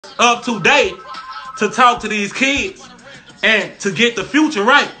of today to talk to these kids and to get the future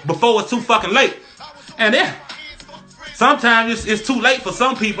right before it's too fucking late. And then sometimes it's too late for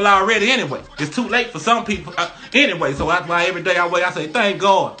some people already anyway. It's too late for some people anyway. So that's why every day I wake, I say, thank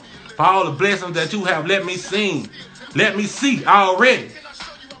God for all the blessings that you have let me see already.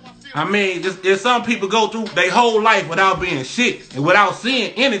 I mean, it's some people go through their whole life without being shit and without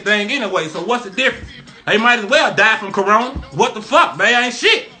seeing anything anyway. So what's the difference? They might as well die from corona. What the fuck? They ain't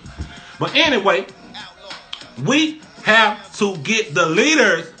shit. But anyway, we have to get the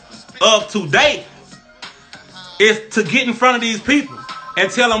leaders of today is to get in front of these people and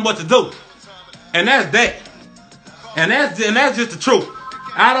tell them what to do. And that's that. And that's just the truth.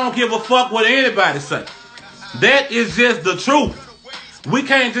 I don't give a fuck what anybody say. That is just the truth. We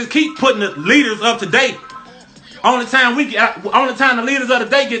can't just keep putting the leaders up to date. Only time the leaders of the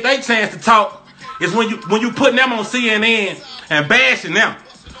day get their chance to talk is when you putting them on CNN and bashing them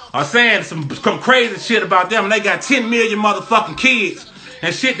or saying some crazy shit about them. And they got 10 million motherfucking kids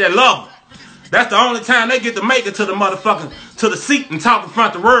and shit that love them. That's the only time they get to make it to the motherfucking to the seat and talk in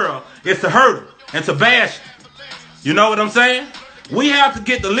front of the world is to hurt them and to bash them. You know what I'm saying? We have to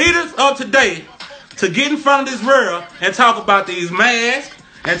get the leaders of today to get in front of this world and talk about these masks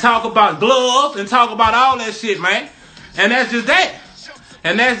and talk about gloves and talk about all that shit, man. And that's just that.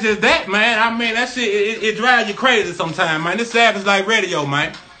 And that's just that, man. I mean, that shit, it drives you crazy sometimes, man. This Savage Life Radio,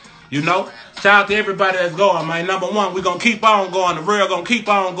 man. You know? Shout out to everybody that's going, man. Number one, we're going to keep on going. The world going to keep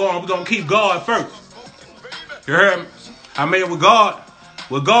on going. We're going to keep God first. You heard me? I mean, with God,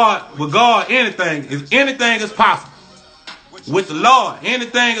 anything is possible. With the Lord,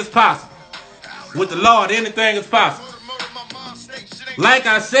 anything is possible. With the Lord, anything is possible. Like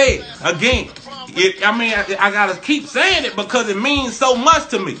I said, again, I gotta keep saying it because it means so much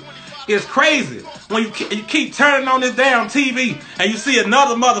to me. It's crazy when you keep turning on this damn TV and you see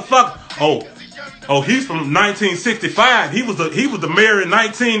another motherfucker. Oh, he's from 1965. He was the mayor in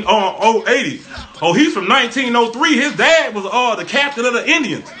 1980. Oh, he's from 1903. His dad was the captain of the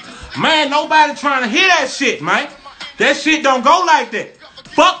Indians. Man, nobody trying to hear that shit, man. That shit don't go like that.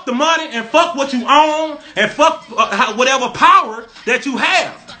 Fuck the money and fuck what you own and fuck whatever power that you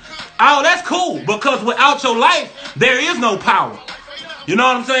have. Oh, that's cool because without your life, there is no power. You know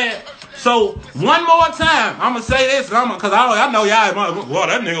what I'm saying? So one more time, I'm gonna say this because I know y'all. Well,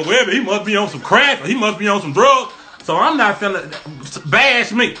 that nigga Webbie, he must be on some crack or he must be on some drugs. So I'm not finna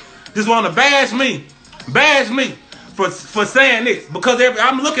bash me. Just want to bash me for saying this because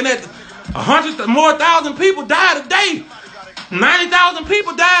I'm looking at 100 more thousand people died today. 90,000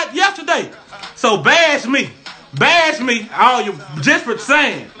 people died yesterday. So bash me, all you just for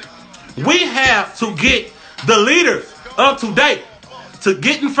saying. We have to get the leaders of today to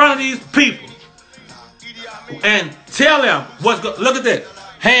get in front of these people and tell them what's good. Look at this.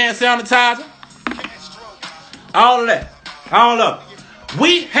 Hand sanitizer. All of that. All of it.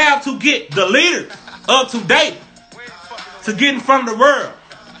 We have to get the leaders of today to get in front of the world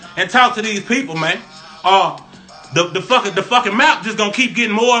and talk to these people, man. The fucking map just gonna keep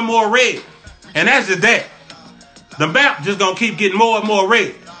getting more and more red. And that's just that. The map just gonna keep getting more and more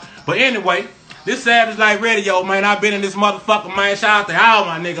red. But anyway, this Savage Life Radio, man, I've been in this motherfucker, man. Shout out to all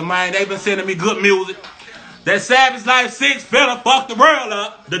my niggas, man. They been sending me good music. That Savage Life 6 finna fuck the world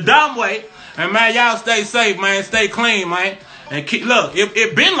up the dumb way. And man, y'all stay safe, man. Stay clean, man. And look,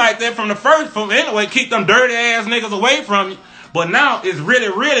 it been like that anyway, keep them dirty ass niggas away from you. But now it's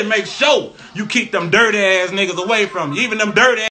really make sure you keep them dirty ass niggas away from you. Even them dirty